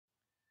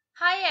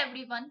Hi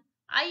everyone,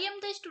 I am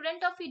the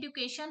student of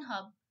Education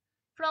Hub.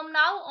 From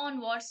now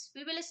onwards,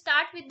 we will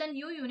start with the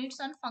new units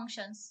on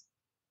functions.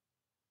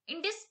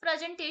 In this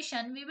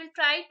presentation, we will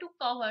try to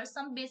cover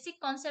some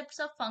basic concepts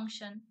of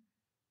function,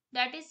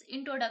 that is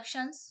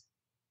introductions,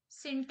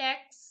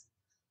 syntax,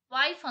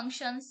 why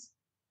functions,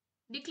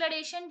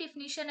 declaration,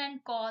 definition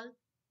and call,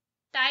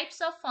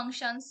 types of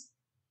functions,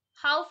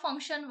 how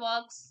function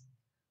works,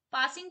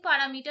 passing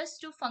parameters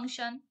to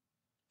function,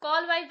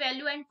 call by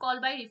value and call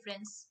by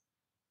reference.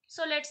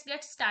 So let's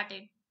get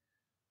started.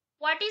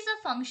 What is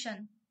a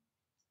function?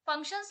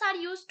 Functions are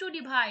used to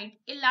divide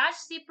a large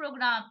C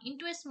program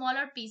into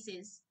smaller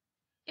pieces.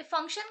 A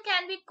function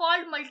can be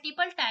called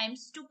multiple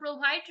times to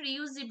provide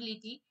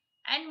reusability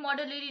and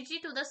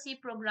modularity to the C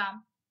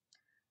program.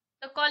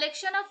 The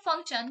collection of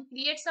functions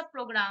creates a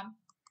program.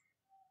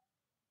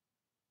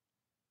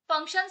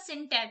 Function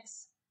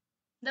syntax.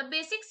 The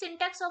basic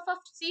syntax of a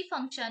C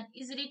function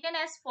is written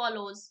as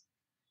follows.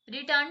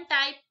 Return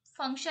type,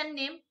 function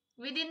name.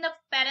 Within the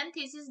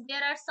parentheses,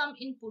 there are some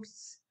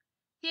inputs.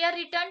 Here,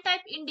 return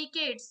type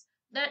indicates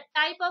the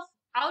type of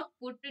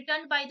output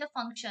returned by the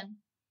function.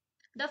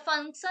 The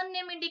function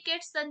name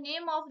indicates the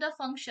name of the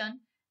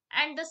function,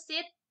 and the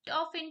set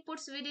of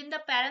inputs within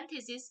the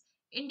parenthesis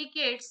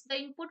indicates the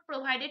input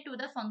provided to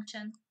the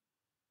function.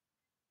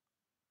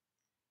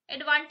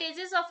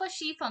 Advantages of a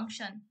C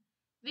function.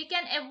 We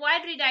can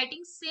avoid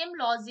rewriting same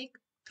logic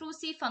through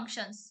C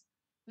functions.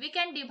 We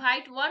can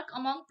divide work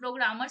among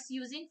programmers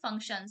using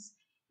functions.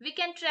 We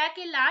can track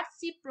a large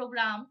C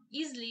program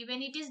easily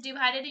when it is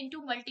divided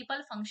into multiple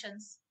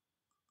functions.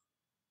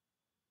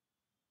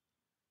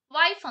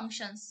 Why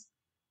functions?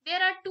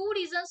 There are two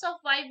reasons of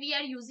why we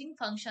are using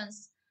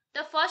functions.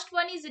 The first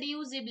one is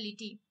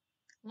reusability.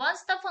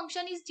 Once the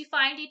function is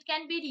defined, it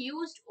can be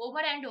reused over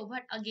and over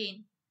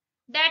again.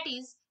 That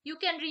is, you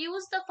can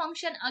reuse the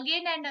function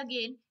again and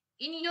again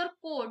in your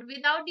code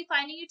without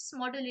defining its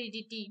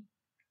modularity.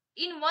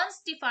 In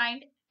once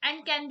defined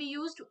and can be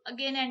used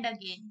again and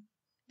again.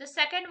 The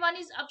second one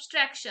is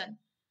abstraction.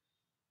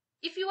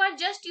 If you are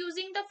just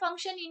using the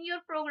function in your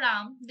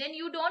program, then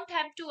you don't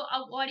have to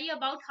worry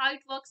about how it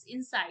works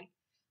inside.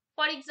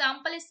 For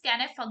example, a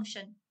scanf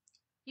function.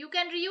 You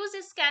can reuse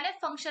a scanf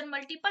function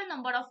multiple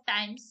number of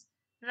times,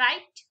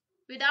 right,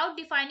 without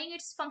defining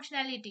its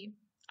functionality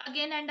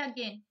again and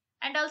again.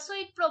 And also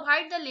it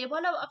provides the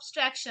level of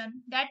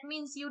abstraction. That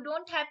means you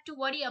don't have to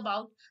worry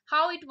about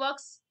how it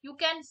works. You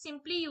can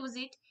simply use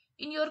it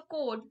in your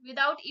code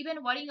without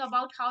even worrying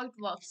about how it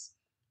works.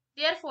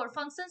 Therefore,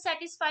 functions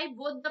satisfy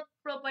both the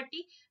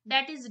property,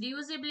 that is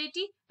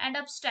reusability, and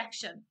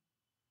abstraction.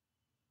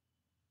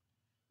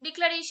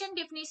 Declaration,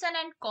 definition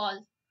and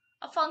call.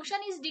 A function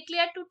is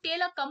declared to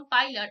tell a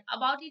compiler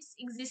about its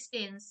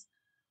existence.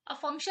 A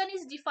function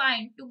is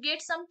defined to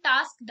get some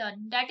task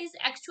done, that is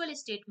actual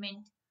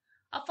statement.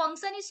 A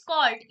function is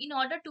called in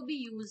order to be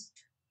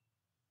used.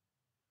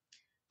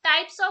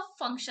 Types of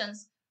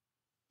functions.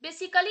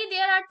 Basically,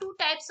 there are two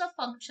types of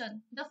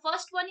function. The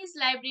first one is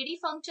library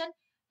function,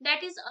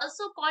 that is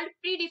also called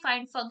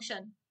predefined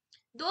function.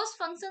 Those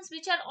functions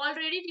which are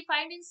already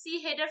defined in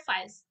C header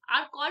files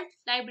are called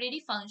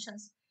library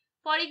functions.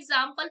 For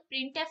example,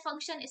 printf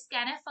function,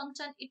 scanf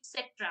function,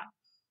 etc.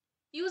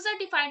 User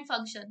defined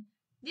function.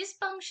 These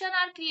functions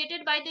are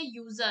created by the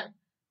user,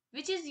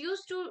 which is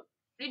used to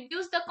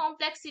reduce the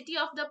complexity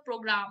of the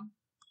program.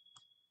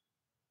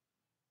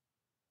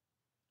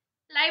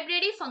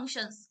 Library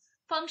functions.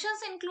 Functions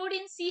include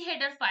in C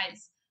header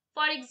files.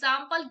 For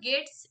example,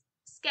 get,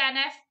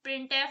 scanf,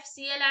 printf,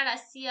 clr,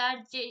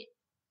 scr,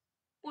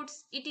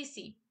 puts,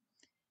 etc.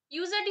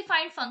 User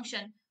defined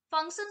function.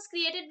 Functions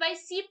created by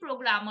C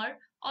programmer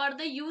or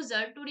the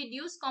user to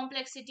reduce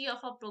complexity of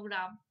a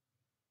program.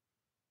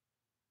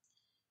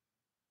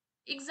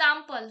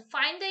 Example,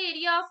 find the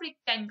area of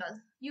rectangle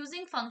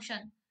using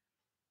function.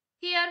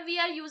 Here we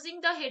are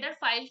using the header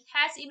file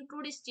has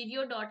include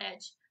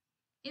stereo.h.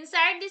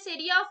 Inside this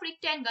area of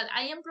rectangle,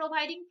 I am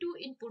providing two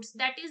inputs,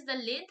 that is the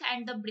length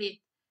and the breadth.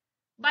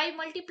 By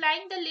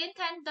multiplying the length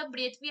and the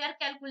breadth, we are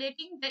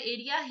calculating the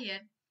area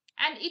here,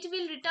 and it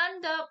will return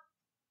the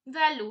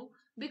value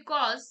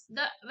because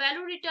the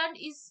value returned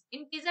is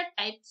integer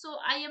type. So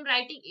I am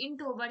writing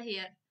int over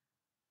here.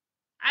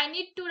 I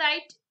need to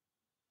write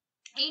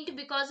int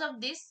because of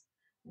this.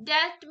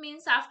 That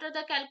means after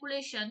the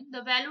calculation,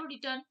 the value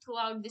returned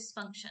throughout this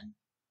function.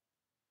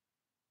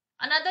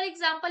 Another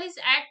example is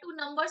add two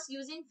numbers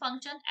using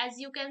function, as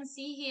you can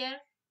see here.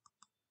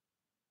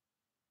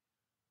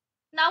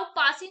 Now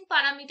passing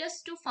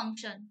parameters to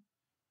function.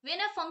 When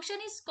a function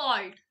is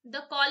called,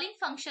 the calling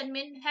function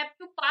may have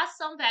to pass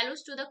some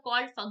values to the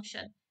called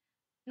function,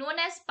 known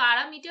as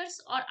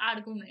parameters or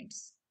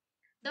arguments.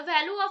 The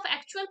value of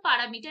actual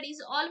parameter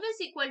is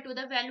always equal to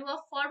the value of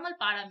formal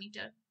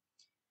parameter.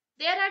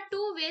 There are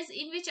two ways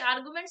in which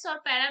arguments or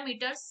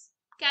parameters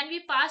can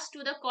be passed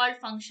to the called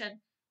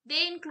function.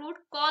 They include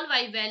call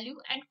by value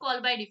and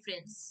call by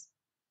difference.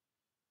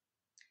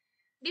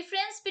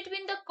 Difference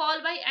between the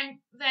call by and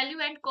value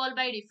and call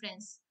by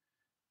difference.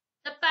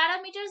 The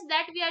parameters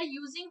that we are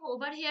using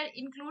over here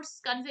includes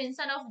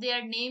convention of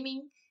their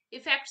naming,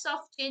 effects of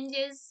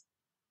changes,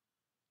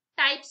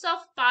 types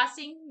of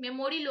passing,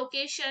 memory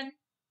location,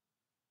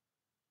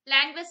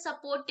 language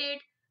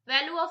supported,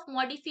 value of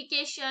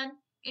modification,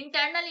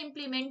 internal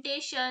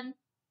implementation.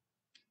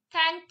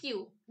 Thank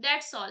you.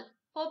 That's all.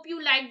 Hope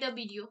you liked the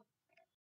video.